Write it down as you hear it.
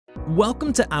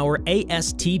Welcome to our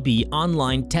ASTB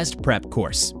online test prep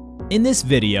course. In this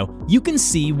video, you can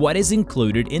see what is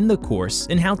included in the course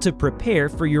and how to prepare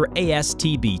for your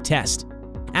ASTB test.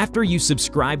 After you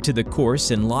subscribe to the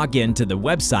course and log in to the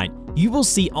website, you will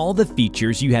see all the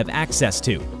features you have access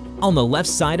to. On the left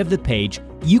side of the page,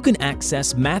 you can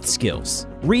access math skills,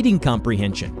 reading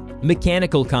comprehension,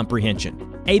 mechanical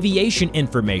comprehension, aviation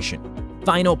information,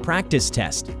 final practice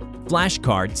test,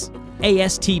 flashcards,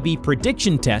 ASTB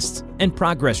prediction tests, and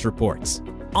progress reports.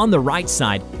 On the right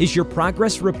side is your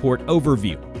progress report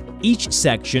overview. Each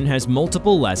section has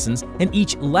multiple lessons and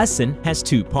each lesson has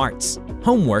two parts,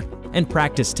 homework and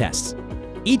practice tests.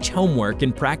 Each homework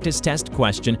and practice test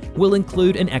question will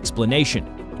include an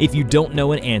explanation. If you don't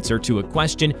know an answer to a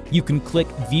question, you can click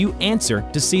View Answer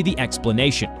to see the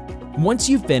explanation. Once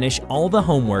you finish all the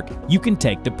homework, you can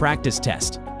take the practice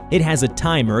test. It has a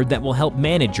timer that will help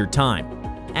manage your time.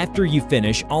 After you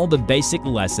finish all the basic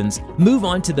lessons, move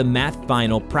on to the Math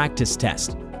Final Practice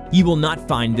Test. You will not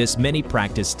find this many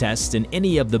practice tests in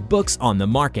any of the books on the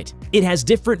market. It has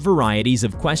different varieties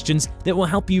of questions that will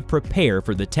help you prepare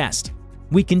for the test.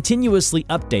 We continuously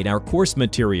update our course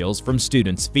materials from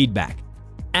students' feedback.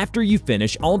 After you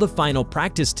finish all the final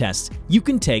practice tests, you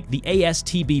can take the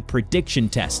ASTB prediction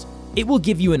test. It will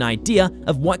give you an idea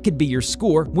of what could be your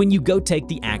score when you go take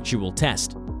the actual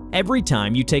test. Every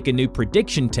time you take a new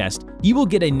prediction test, you will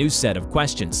get a new set of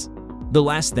questions. The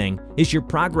last thing is your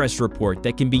progress report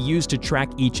that can be used to track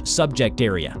each subject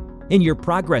area. In your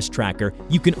progress tracker,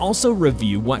 you can also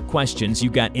review what questions you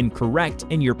got incorrect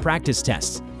in your practice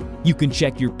tests. You can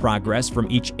check your progress from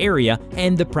each area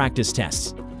and the practice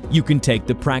tests. You can take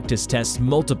the practice tests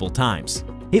multiple times.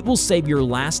 It will save your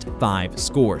last 5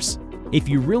 scores. If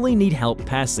you really need help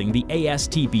passing the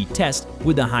ASTB test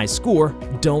with a high score,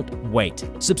 don't wait.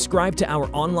 Subscribe to our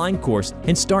online course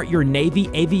and start your Navy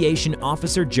aviation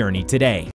officer journey today.